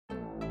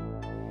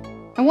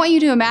I want you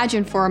to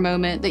imagine for a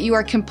moment that you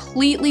are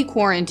completely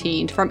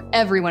quarantined from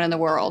everyone in the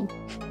world.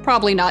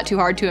 Probably not too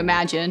hard to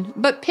imagine,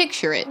 but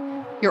picture it.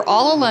 You're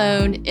all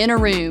alone in a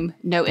room,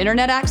 no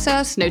internet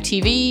access, no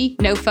TV,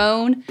 no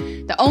phone.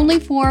 The only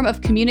form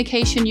of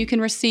communication you can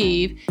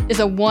receive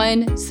is a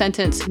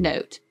one-sentence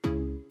note.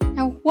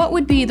 Now, what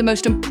would be the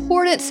most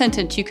important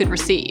sentence you could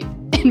receive?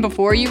 And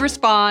before you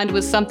respond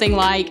with something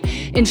like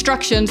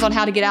instructions on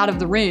how to get out of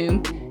the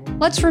room,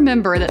 let's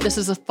remember that this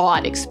is a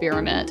thought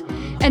experiment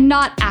and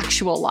not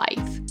actual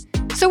life.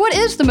 So what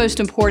is the most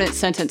important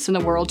sentence in the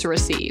world to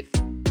receive?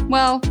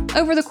 Well,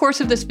 over the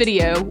course of this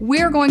video,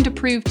 we're going to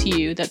prove to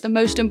you that the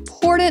most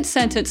important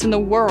sentence in the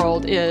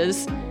world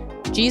is,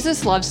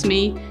 Jesus loves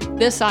me,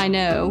 this I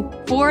know,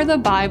 for the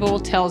Bible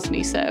tells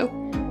me so.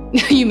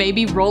 You may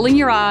be rolling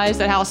your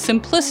eyes at how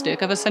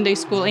simplistic of a Sunday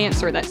school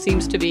answer that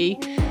seems to be,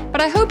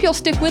 but I hope you'll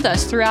stick with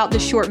us throughout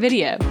this short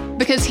video.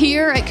 Because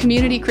here at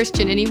Community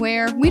Christian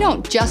Anywhere, we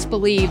don't just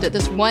believe that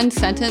this one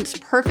sentence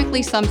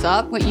perfectly sums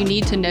up what you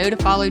need to know to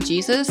follow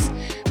Jesus,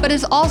 but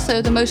is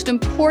also the most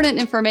important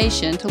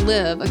information to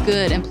live a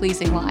good and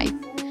pleasing life.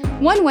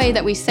 One way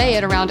that we say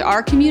it around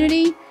our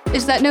community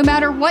is that no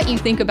matter what you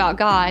think about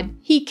God,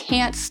 He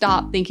can't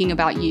stop thinking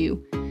about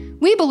you.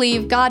 We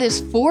believe God is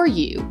for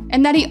you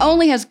and that He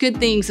only has good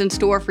things in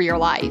store for your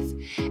life.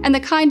 And the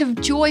kind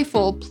of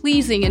joyful,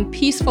 pleasing, and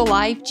peaceful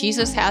life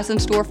Jesus has in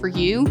store for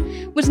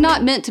you was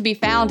not meant to be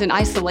found in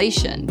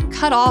isolation,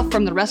 cut off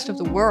from the rest of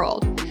the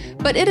world.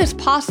 But it is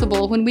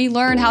possible when we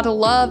learn how to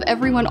love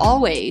everyone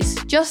always,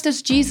 just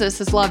as Jesus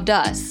has loved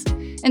us.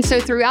 And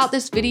so throughout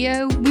this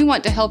video, we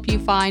want to help you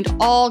find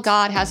all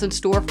God has in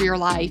store for your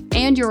life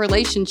and your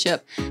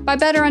relationship by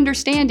better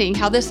understanding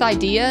how this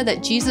idea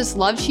that Jesus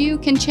loves you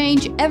can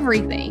change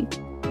everything.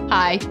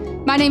 Hi,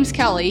 my name's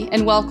Kelly,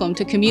 and welcome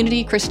to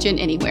Community Christian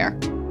Anywhere.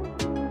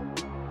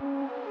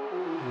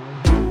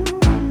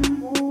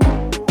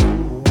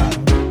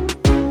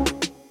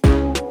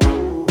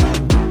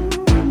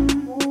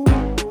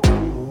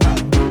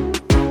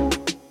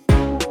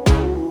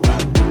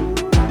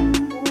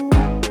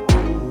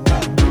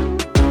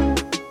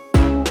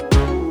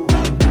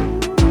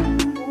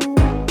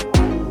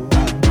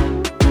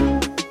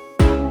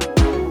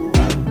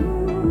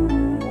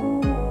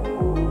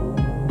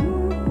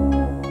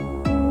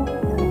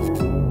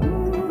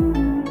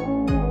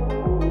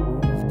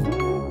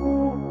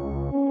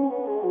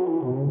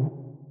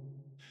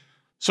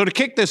 So to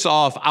kick this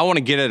off, I want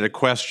to get at a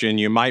question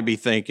you might be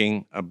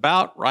thinking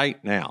about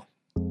right now.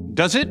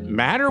 Does it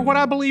matter what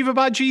I believe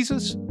about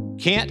Jesus?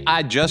 Can't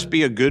I just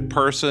be a good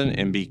person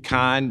and be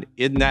kind?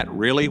 Isn't that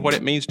really what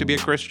it means to be a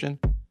Christian?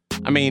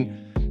 I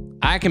mean,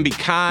 I can be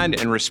kind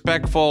and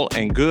respectful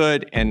and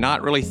good and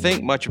not really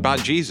think much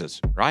about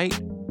Jesus, right?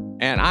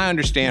 And I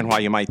understand why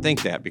you might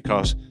think that,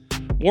 because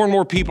more and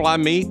more people I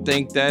meet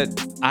think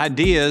that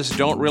ideas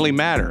don't really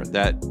matter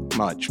that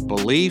much.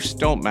 Beliefs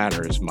don't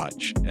matter as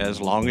much as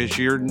long as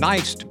you're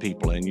nice to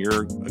people and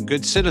you're a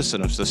good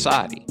citizen of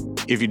society.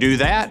 If you do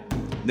that,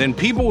 then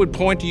people would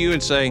point to you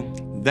and say,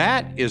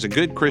 that is a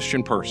good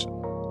Christian person.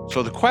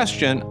 So the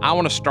question I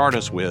want to start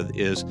us with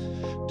is,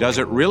 does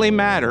it really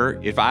matter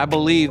if I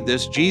believe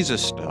this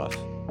Jesus stuff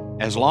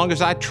as long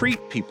as I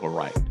treat people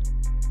right?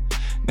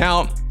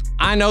 Now,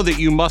 I know that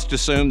you must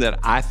assume that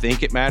I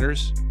think it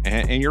matters,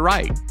 and you're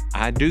right.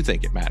 I do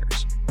think it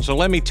matters. So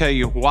let me tell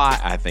you why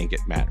I think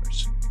it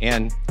matters.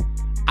 And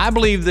I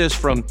believe this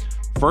from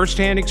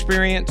firsthand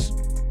experience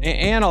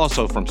and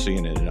also from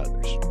seeing it in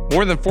others.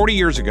 More than 40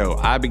 years ago,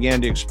 I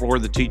began to explore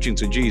the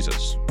teachings of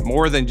Jesus.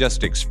 More than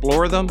just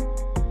explore them,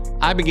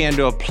 I began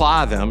to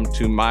apply them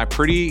to my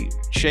pretty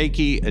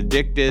shaky,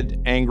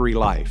 addicted, angry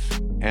life.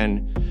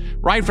 And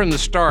right from the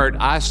start,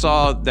 I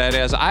saw that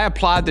as I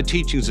applied the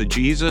teachings of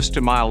Jesus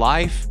to my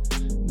life,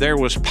 there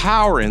was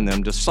power in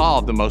them to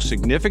solve the most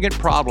significant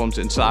problems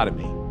inside of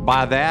me.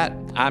 By that,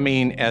 I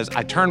mean, as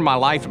I turned my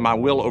life and my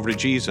will over to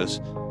Jesus,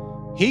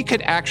 He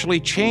could actually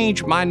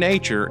change my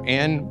nature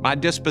and my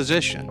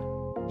disposition.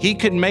 He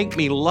could make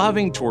me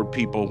loving toward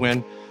people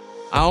when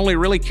I only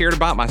really cared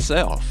about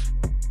myself.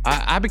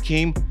 I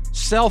became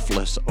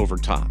selfless over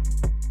time.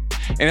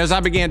 And as I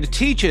began to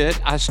teach it,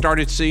 I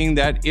started seeing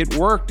that it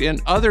worked in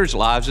others'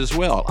 lives as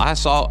well. I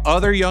saw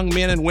other young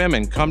men and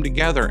women come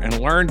together and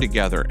learn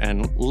together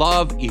and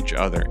love each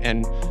other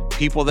and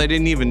people they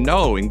didn't even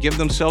know and give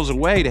themselves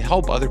away to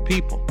help other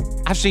people.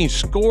 I've seen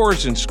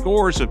scores and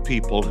scores of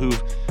people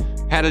who've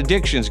had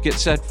addictions get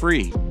set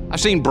free. I've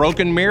seen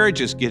broken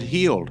marriages get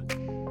healed.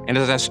 And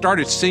as I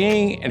started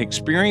seeing and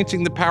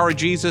experiencing the power of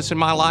Jesus in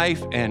my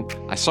life, and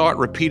I saw it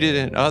repeated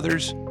in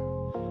others,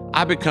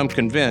 I become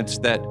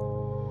convinced that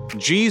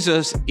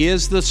Jesus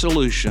is the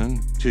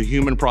solution to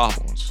human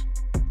problems.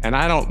 And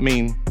I don't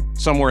mean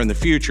somewhere in the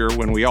future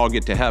when we all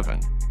get to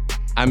heaven.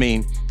 I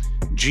mean,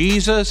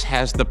 Jesus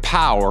has the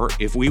power,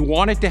 if we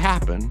want it to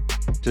happen,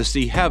 to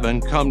see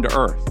heaven come to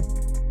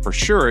earth. For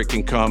sure, it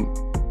can come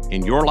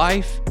in your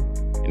life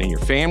and in your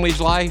family's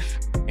life.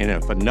 And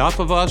if enough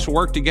of us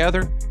work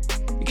together,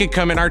 it can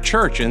come in our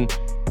church, and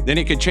then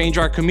it could change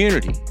our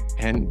community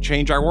and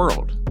change our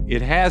world.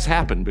 It has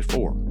happened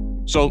before.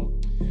 So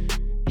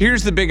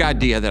here's the big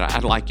idea that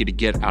I'd like you to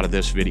get out of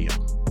this video.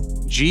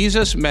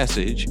 Jesus'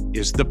 message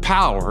is the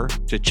power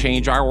to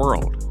change our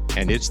world,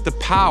 and it's the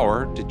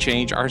power to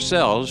change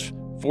ourselves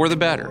for the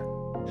better.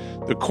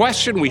 The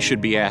question we should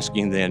be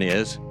asking then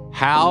is,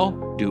 how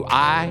do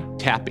I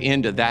tap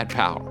into that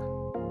power?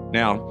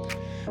 Now,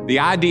 the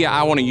idea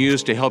I want to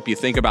use to help you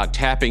think about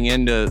tapping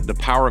into the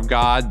power of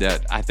God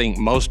that I think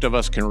most of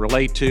us can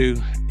relate to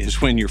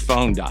is when your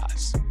phone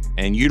dies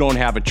and you don't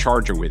have a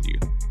charger with you.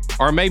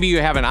 Or maybe you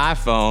have an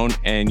iPhone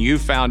and you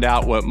found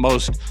out what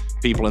most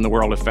people in the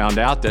world have found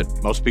out, that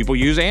most people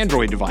use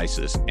Android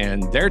devices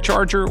and their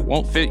charger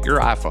won't fit your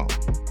iPhone.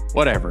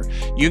 Whatever.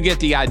 You get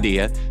the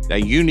idea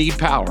that you need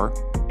power,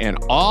 and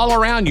all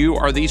around you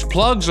are these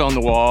plugs on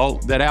the wall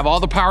that have all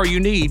the power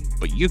you need,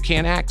 but you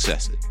can't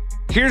access it.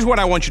 Here's what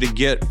I want you to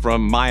get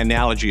from my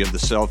analogy of the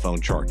cell phone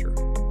charger.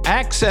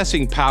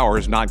 Accessing power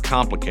is not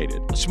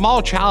complicated. A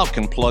small child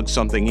can plug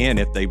something in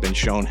if they've been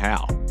shown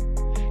how.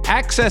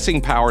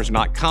 Accessing power is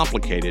not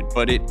complicated,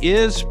 but it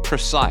is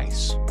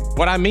precise.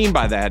 What I mean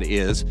by that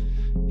is,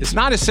 it's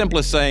not as simple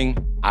as saying,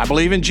 I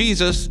believe in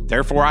Jesus,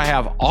 therefore I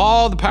have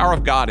all the power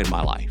of God in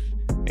my life.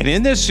 And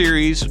in this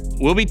series,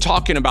 we'll be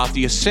talking about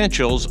the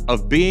essentials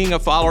of being a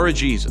follower of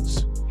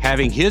Jesus,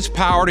 having His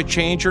power to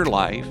change your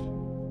life,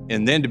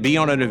 and then to be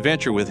on an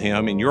adventure with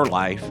Him in your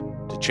life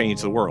to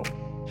change the world.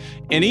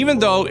 And even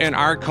though in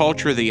our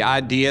culture the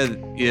idea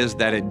is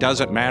that it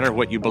doesn't matter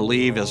what you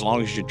believe as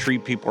long as you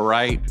treat people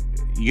right,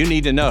 you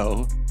need to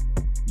know,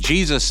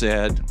 Jesus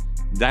said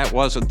that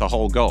wasn't the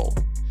whole goal.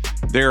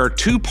 There are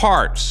two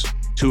parts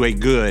to a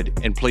good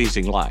and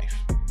pleasing life.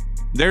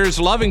 There's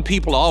loving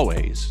people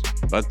always,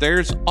 but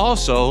there's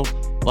also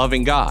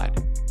loving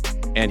God.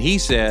 And He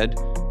said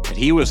that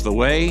He was the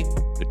way,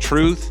 the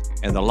truth,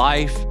 and the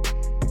life,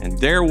 and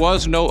there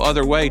was no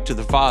other way to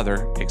the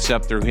Father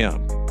except through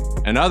Him.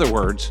 In other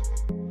words,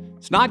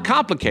 it's not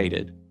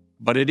complicated,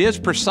 but it is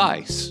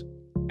precise.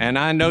 And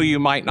I know you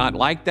might not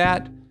like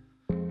that,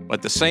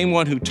 but the same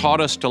one who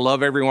taught us to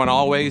love everyone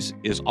always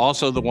is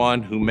also the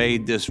one who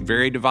made this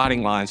very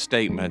dividing line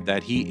statement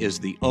that He is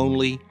the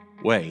only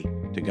way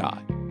to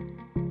God.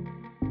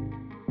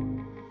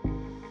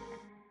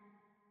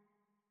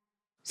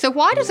 So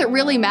why does it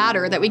really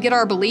matter that we get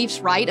our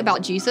beliefs right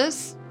about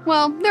Jesus?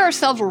 Well, there are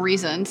several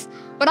reasons,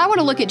 but I want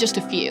to look at just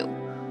a few.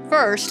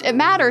 First, it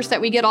matters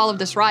that we get all of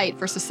this right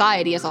for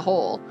society as a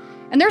whole.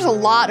 And there's a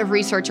lot of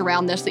research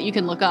around this that you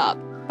can look up,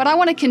 but I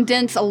want to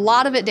condense a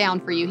lot of it down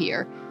for you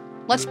here.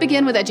 Let's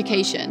begin with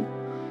education.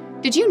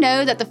 Did you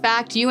know that the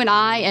fact you and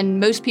I and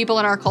most people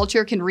in our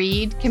culture can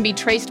read can be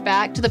traced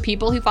back to the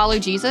people who follow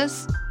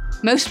Jesus?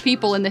 Most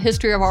people in the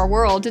history of our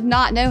world did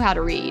not know how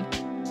to read.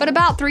 But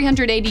about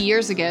 380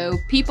 years ago,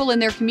 people in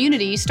their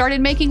community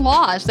started making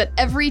laws that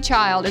every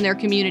child in their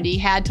community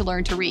had to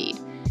learn to read.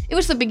 It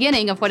was the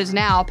beginning of what is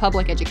now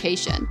public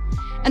education.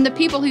 And the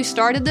people who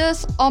started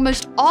this,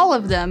 almost all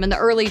of them in the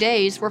early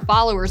days were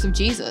followers of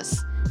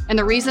Jesus. And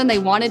the reason they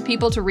wanted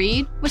people to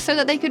read was so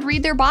that they could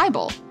read their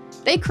Bible.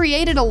 They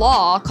created a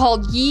law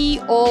called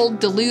Ye Olde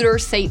Deluder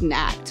Satan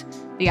Act.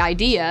 The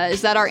idea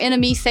is that our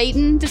enemy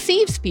Satan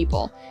deceives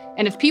people.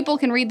 And if people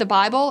can read the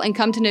Bible and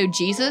come to know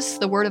Jesus,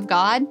 the Word of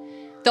God,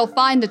 they'll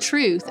find the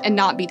truth and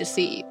not be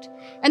deceived.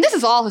 And this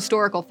is all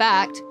historical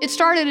fact. It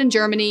started in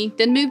Germany,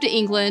 then moved to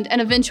England,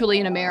 and eventually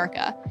in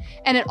America.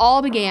 And it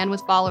all began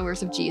with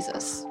followers of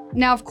Jesus.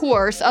 Now, of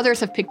course, others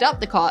have picked up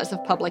the cause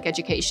of public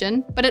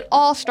education, but it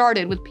all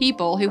started with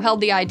people who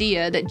held the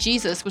idea that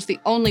Jesus was the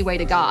only way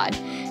to God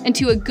and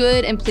to a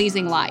good and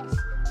pleasing life.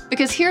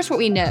 Because here's what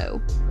we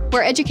know.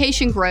 Where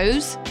education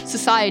grows,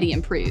 society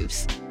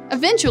improves.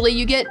 Eventually,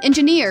 you get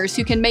engineers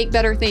who can make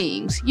better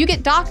things. You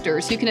get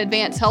doctors who can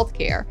advance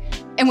healthcare.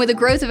 And with the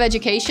growth of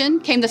education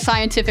came the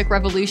scientific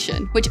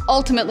revolution, which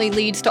ultimately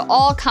leads to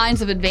all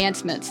kinds of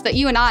advancements that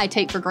you and I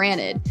take for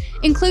granted,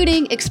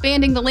 including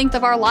expanding the length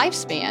of our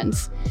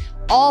lifespans.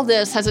 All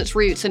this has its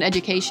roots in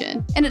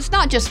education, and it's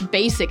not just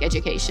basic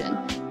education.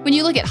 When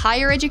you look at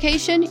higher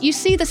education, you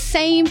see the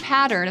same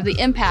pattern of the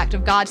impact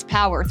of God's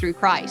power through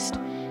Christ.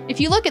 If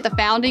you look at the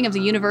founding of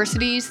the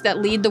universities that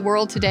lead the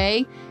world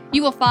today,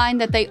 you will find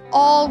that they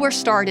all were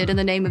started in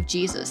the name of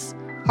Jesus.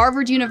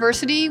 Harvard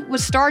University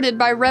was started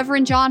by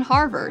Reverend John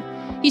Harvard.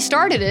 He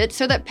started it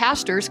so that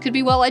pastors could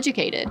be well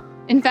educated.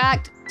 In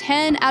fact,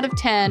 10 out of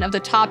 10 of the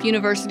top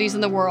universities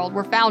in the world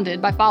were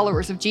founded by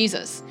followers of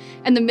Jesus,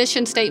 and the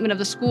mission statement of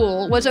the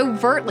school was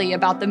overtly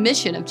about the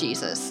mission of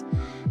Jesus.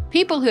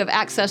 People who have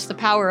accessed the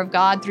power of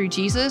God through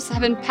Jesus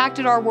have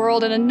impacted our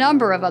world in a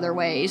number of other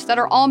ways that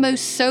are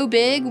almost so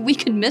big we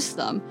could miss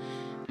them.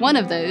 One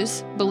of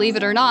those, believe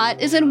it or not,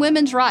 is in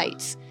women's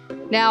rights.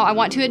 Now, I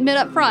want to admit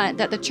up front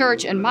that the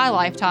church in my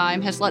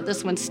lifetime has let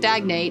this one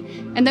stagnate,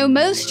 and though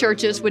most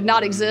churches would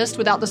not exist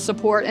without the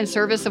support and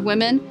service of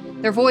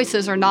women, their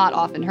voices are not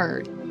often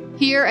heard.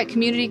 Here at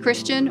Community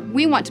Christian,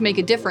 we want to make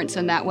a difference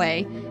in that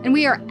way, and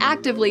we are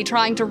actively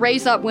trying to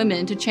raise up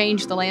women to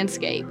change the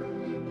landscape.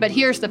 But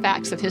here's the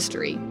facts of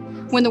history.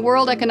 When the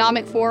World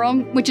Economic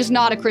Forum, which is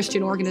not a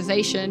Christian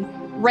organization,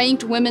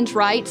 ranked women's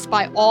rights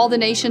by all the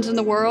nations in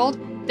the world,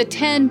 The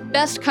 10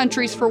 best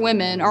countries for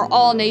women are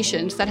all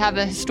nations that have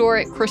a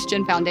historic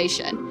Christian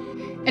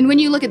foundation. And when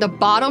you look at the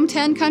bottom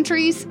 10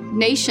 countries,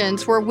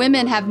 nations where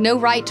women have no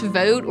right to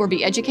vote or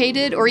be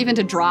educated or even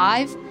to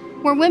drive,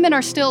 where women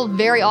are still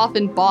very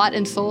often bought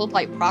and sold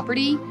like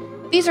property,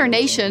 these are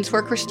nations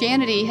where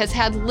Christianity has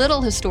had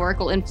little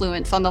historical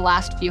influence on the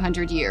last few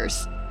hundred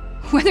years.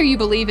 Whether you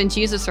believe in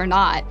Jesus or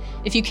not,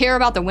 if you care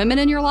about the women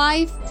in your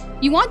life,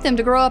 you want them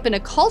to grow up in a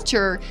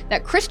culture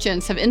that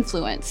Christians have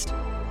influenced.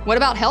 What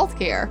about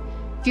healthcare?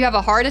 If you have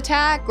a heart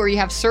attack or you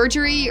have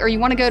surgery or you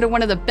want to go to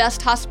one of the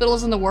best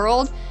hospitals in the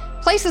world,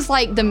 places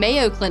like the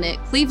Mayo Clinic,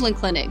 Cleveland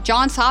Clinic,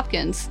 Johns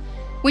Hopkins,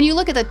 when you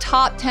look at the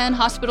top 10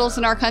 hospitals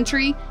in our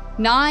country,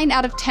 9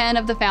 out of 10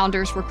 of the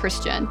founders were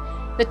Christian.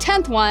 The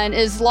 10th one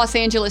is Los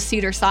Angeles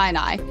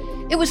Cedars-Sinai.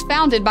 It was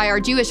founded by our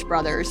Jewish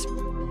brothers.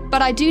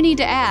 But I do need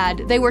to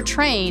add, they were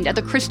trained at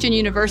the Christian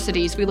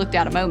universities we looked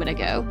at a moment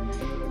ago.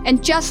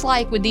 And just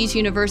like with these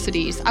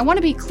universities, I want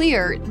to be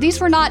clear, these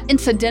were not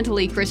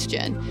incidentally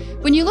Christian.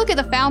 When you look at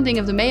the founding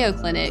of the Mayo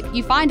Clinic,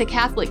 you find a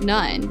Catholic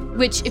nun,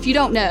 which, if you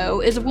don't know,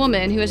 is a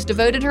woman who has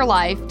devoted her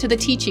life to the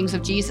teachings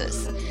of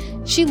Jesus.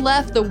 She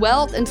left the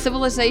wealth and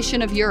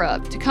civilization of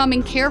Europe to come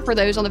and care for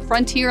those on the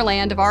frontier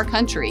land of our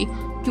country,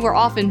 who are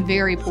often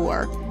very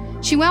poor.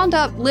 She wound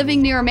up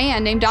living near a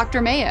man named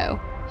Dr. Mayo.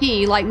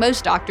 He, like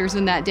most doctors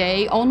in that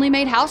day, only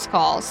made house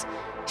calls.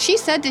 She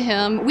said to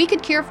him, "We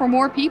could care for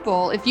more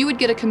people if you would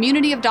get a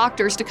community of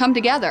doctors to come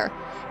together,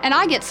 and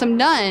I get some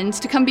nuns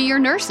to come be your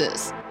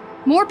nurses.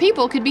 More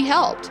people could be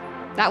helped."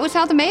 That was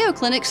how the Mayo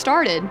Clinic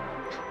started.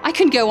 I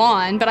could go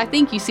on, but I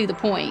think you see the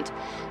point.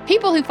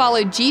 People who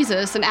followed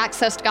Jesus and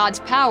accessed God's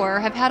power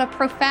have had a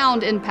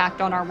profound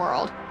impact on our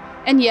world.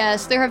 And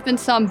yes, there have been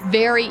some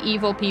very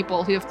evil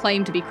people who have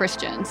claimed to be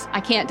Christians. I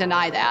can't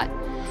deny that.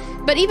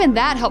 But even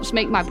that helps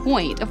make my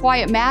point of why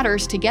it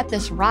matters to get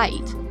this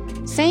right.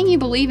 Saying you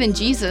believe in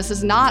Jesus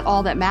is not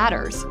all that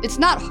matters. It's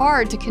not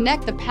hard to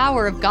connect the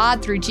power of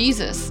God through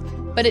Jesus,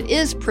 but it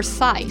is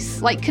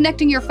precise. Like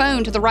connecting your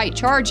phone to the right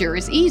charger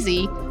is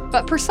easy,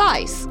 but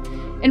precise.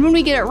 And when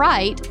we get it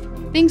right,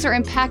 things are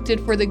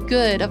impacted for the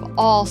good of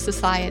all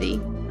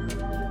society.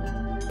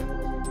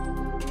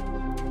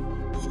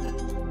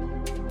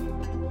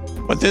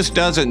 But this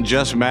doesn't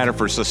just matter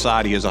for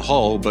society as a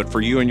whole, but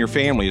for you and your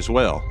family as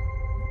well.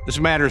 This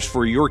matters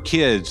for your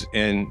kids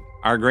and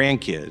our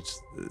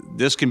grandkids.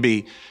 This can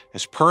be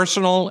as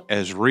personal,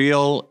 as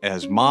real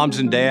as moms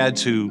and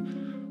dads who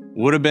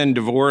would have been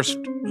divorced,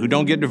 who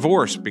don't get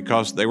divorced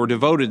because they were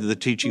devoted to the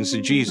teachings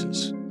of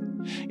Jesus.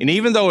 And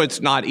even though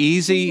it's not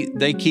easy,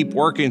 they keep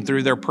working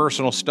through their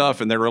personal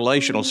stuff and their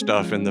relational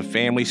stuff, and the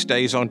family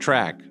stays on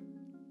track.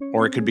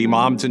 Or it could be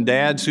moms and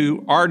dads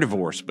who are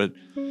divorced, but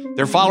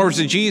they're followers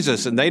of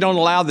Jesus, and they don't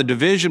allow the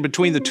division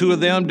between the two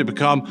of them to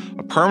become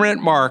a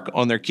permanent mark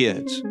on their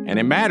kids. And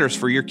it matters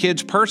for your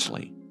kids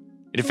personally.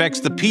 It affects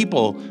the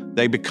people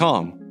they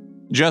become.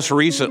 Just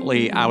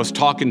recently, I was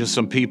talking to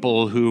some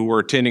people who were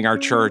attending our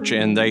church,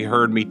 and they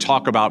heard me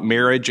talk about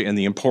marriage and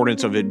the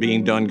importance of it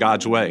being done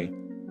God's way.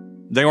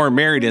 They weren't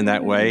married in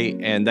that way,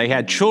 and they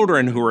had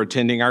children who were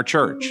attending our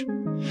church.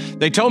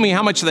 They told me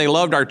how much they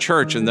loved our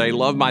church and they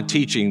loved my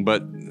teaching,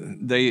 but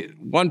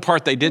one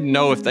part they didn't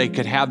know if they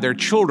could have their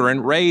children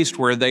raised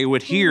where they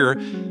would hear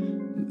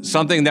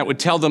something that would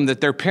tell them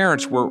that their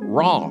parents were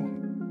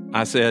wrong.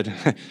 I said,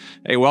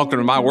 "Hey, welcome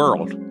to my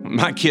world.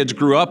 My kids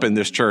grew up in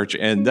this church,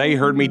 and they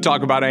heard me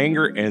talk about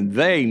anger, and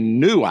they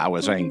knew I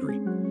was angry.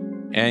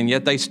 And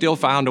yet they still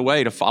found a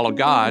way to follow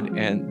God,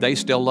 and they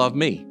still love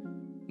me."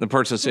 The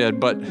person said,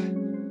 "But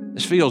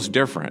this feels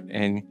different,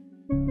 and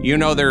you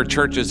know there are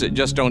churches that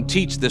just don't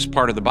teach this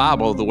part of the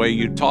Bible the way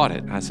you taught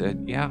it." I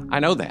said, "Yeah, I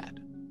know that.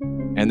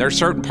 And there's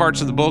certain parts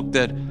of the book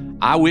that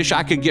I wish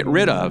I could get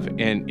rid of,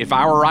 and if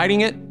I were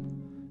writing it,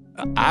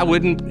 I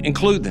wouldn't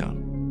include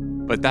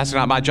them. But that's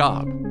not my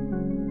job.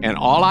 And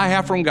all I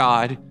have from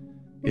God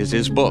is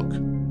His book.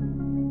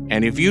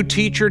 And if you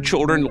teach your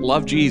children to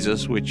love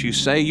Jesus, which you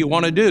say you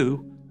want to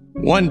do,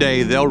 one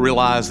day they'll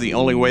realize the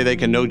only way they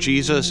can know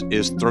Jesus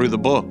is through the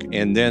book,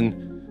 and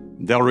then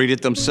they'll read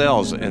it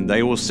themselves, and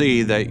they will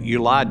see that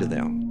you lied to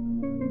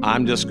them.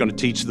 I'm just going to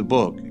teach the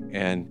book,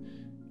 and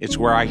it's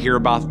where I hear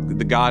about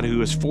the God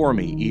who is for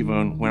me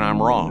even when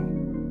I'm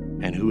wrong,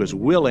 and who is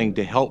willing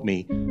to help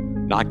me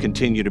not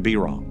continue to be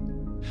wrong.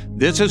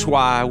 This is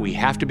why we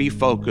have to be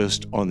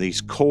focused on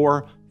these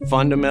core,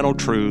 fundamental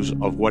truths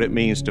of what it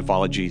means to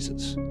follow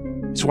Jesus.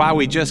 It's why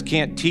we just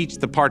can't teach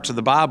the parts of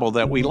the Bible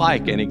that we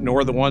like and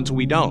ignore the ones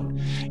we don't.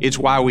 It's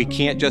why we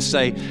can't just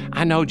say,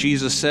 "I know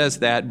Jesus says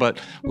that, but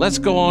let's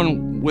go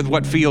on with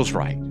what feels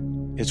right."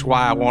 It's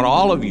why I want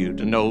all of you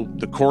to know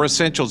the core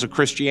essentials of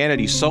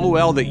Christianity so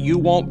well that you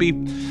won't be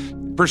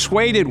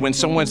persuaded when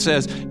someone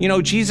says, "You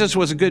know, Jesus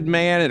was a good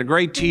man and a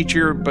great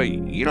teacher, but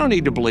you don't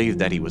need to believe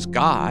that He was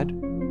God."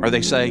 Or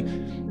they say,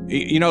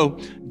 "You know,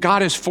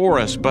 God is for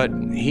us, but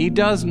He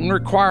doesn't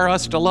require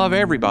us to love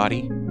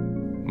everybody."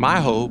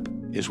 My hope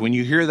is when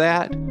you hear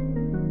that,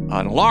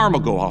 an alarm will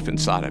go off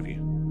inside of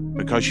you,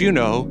 because you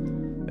know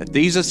that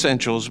these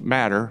essentials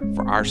matter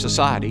for our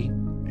society,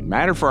 and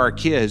matter for our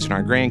kids and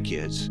our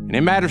grandkids, and it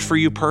matters for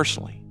you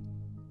personally.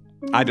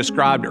 I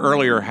described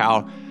earlier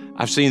how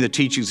I've seen the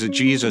teachings of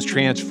Jesus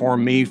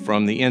transform me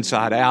from the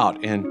inside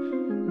out, and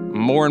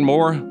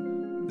more,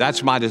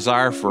 that's my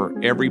desire for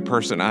every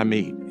person I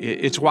meet.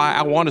 It's why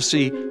I want to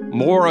see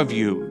more of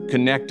you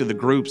connect to the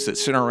groups that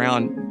center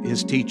around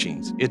his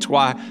teachings. It's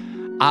why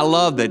I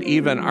love that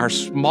even our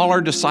smaller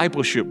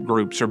discipleship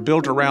groups are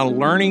built around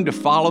learning to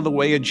follow the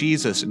way of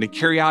Jesus and to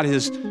carry out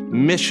his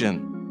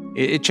mission.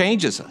 It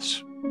changes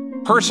us.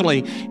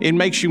 Personally, it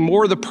makes you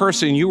more the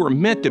person you were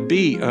meant to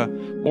be, a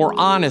more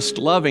honest,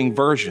 loving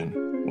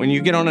version. When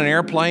you get on an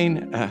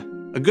airplane,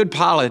 a good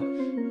pilot,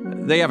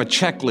 they have a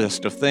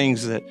checklist of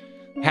things that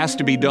has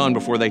to be done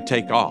before they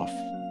take off.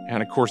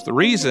 And of course, the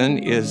reason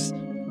is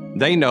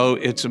they know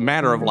it's a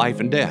matter of life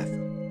and death.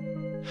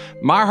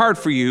 My heart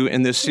for you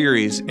in this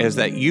series is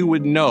that you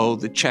would know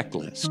the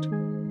checklist.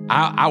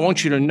 I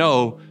want you to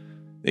know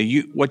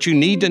that what you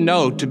need to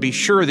know to be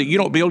sure that you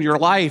don't build your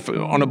life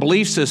on a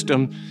belief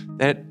system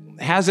that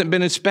hasn't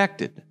been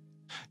inspected.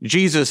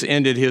 Jesus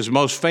ended his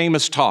most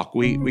famous talk,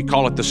 we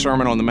call it the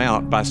Sermon on the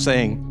Mount, by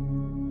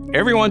saying,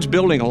 everyone's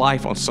building a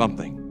life on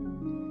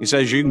something. He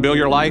says you can build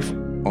your life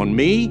on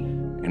me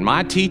and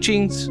my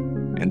teachings,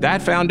 and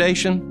that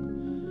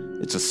foundation,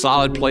 it's a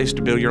solid place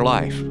to build your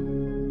life.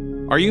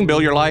 Or you can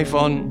build your life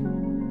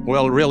on,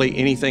 well, really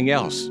anything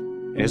else.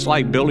 And it's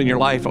like building your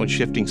life on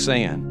shifting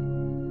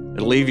sand.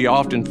 It'll leave you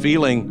often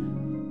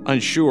feeling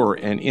unsure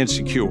and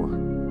insecure.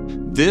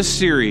 This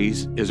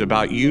series is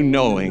about you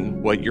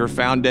knowing what your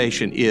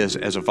foundation is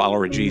as a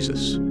follower of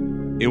Jesus.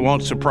 It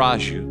won't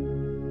surprise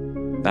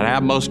you that I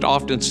have most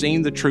often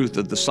seen the truth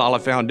of the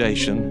solid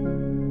foundation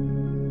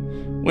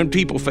when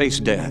people face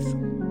death.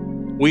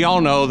 We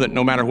all know that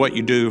no matter what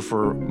you do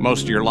for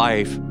most of your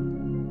life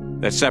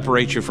that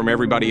separates you from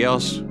everybody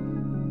else,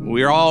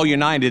 we're all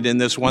united in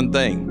this one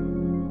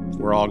thing.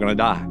 We're all going to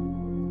die.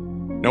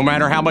 No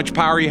matter how much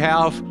power you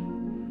have,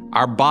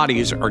 our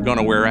bodies are going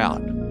to wear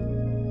out.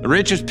 The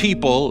richest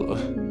people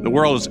the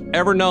world has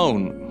ever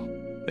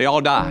known, they all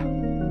die.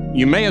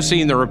 You may have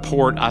seen the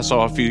report I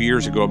saw a few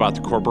years ago about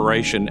the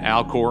corporation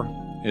Alcor.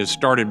 It was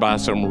started by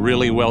some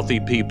really wealthy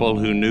people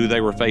who knew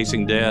they were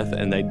facing death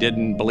and they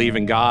didn't believe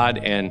in God,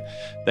 and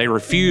they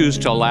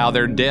refused to allow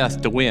their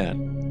death to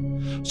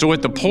win. So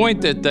at the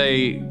point that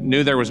they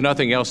knew there was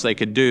nothing else they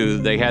could do,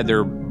 they had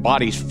their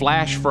bodies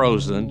flash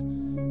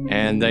frozen,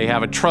 and they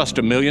have a trust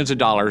of millions of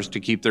dollars to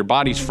keep their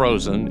bodies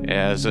frozen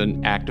as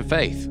an act of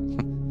faith.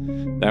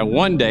 That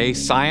one day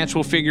science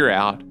will figure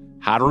out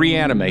how to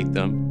reanimate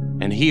them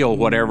and heal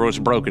whatever was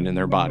broken in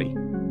their body.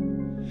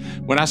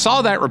 When I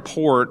saw that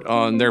report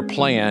on their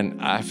plan,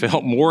 I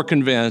felt more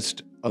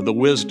convinced of the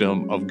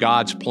wisdom of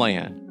God's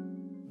plan.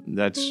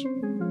 That's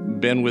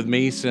been with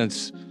me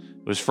since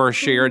it was first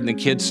shared in the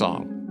kids'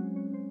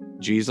 song.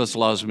 Jesus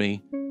loves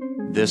me,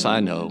 this I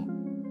know,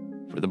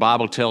 for the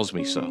Bible tells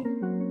me so.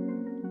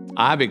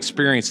 I've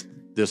experienced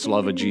this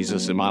love of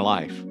Jesus in my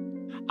life.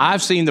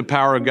 I've seen the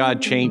power of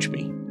God change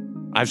me.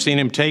 I've seen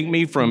him take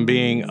me from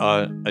being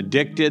an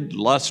addicted,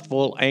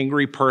 lustful,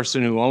 angry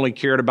person who only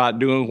cared about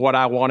doing what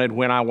I wanted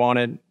when I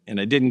wanted, and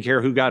I didn't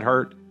care who got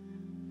hurt,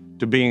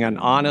 to being an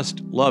honest,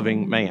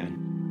 loving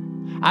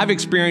man. I've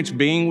experienced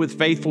being with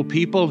faithful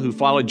people who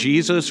follow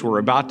Jesus, who are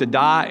about to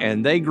die,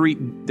 and they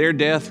greet their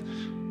death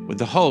with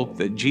the hope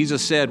that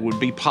Jesus said would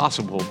be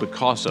possible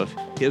because of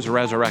his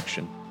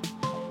resurrection.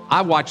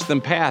 I watched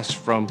them pass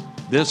from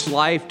this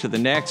life to the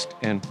next,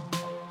 and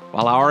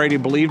while I already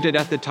believed it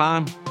at the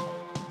time,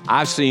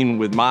 I've seen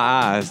with my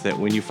eyes that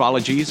when you follow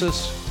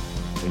Jesus,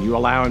 when you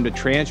allow him to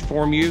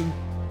transform you,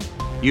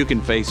 you can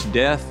face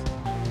death,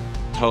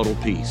 total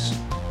peace,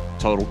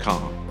 total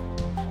calm.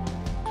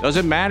 Does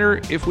it matter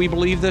if we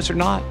believe this or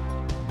not?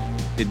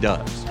 It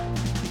does.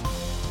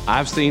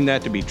 I've seen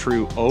that to be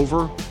true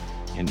over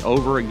and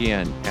over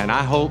again, and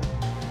I hope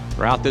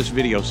throughout this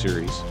video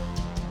series,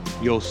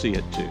 you'll see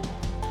it too.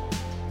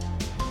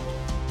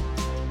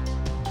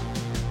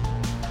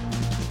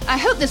 I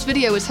hope this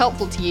video was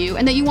helpful to you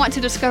and that you want to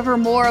discover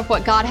more of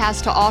what God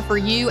has to offer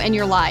you and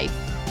your life.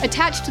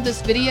 Attached to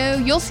this video,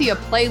 you'll see a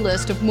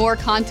playlist of more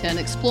content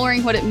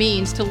exploring what it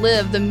means to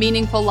live the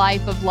meaningful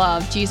life of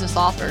love Jesus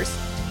offers.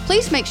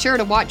 Please make sure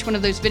to watch one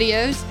of those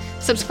videos,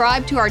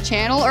 subscribe to our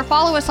channel, or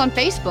follow us on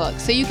Facebook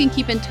so you can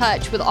keep in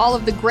touch with all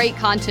of the great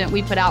content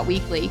we put out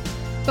weekly.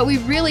 But we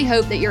really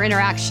hope that your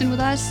interaction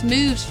with us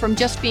moves from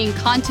just being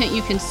content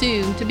you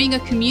consume to being a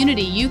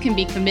community you can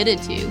be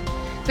committed to.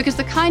 Because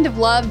the kind of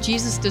love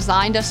Jesus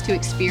designed us to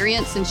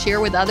experience and share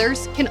with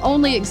others can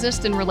only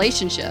exist in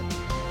relationship.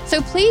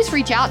 So please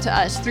reach out to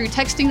us through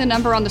texting the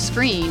number on the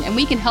screen, and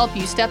we can help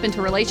you step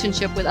into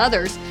relationship with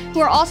others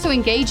who are also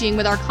engaging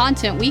with our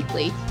content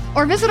weekly.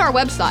 Or visit our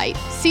website,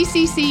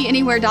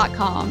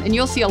 cccanywhere.com, and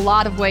you'll see a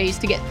lot of ways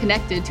to get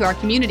connected to our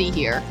community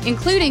here,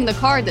 including the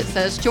card that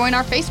says Join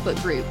Our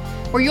Facebook Group,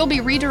 where you'll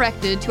be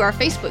redirected to our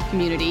Facebook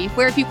community,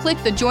 where if you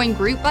click the Join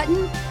Group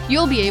button,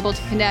 you'll be able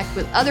to connect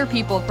with other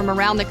people from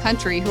around the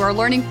country who are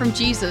learning from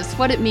Jesus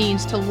what it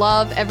means to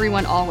love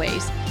everyone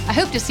always, I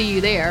hope to see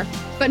you there.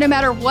 But no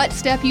matter what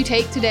step you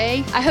take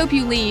today, I hope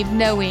you leave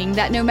knowing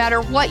that no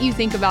matter what you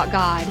think about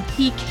God,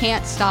 He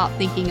can't stop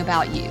thinking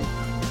about you.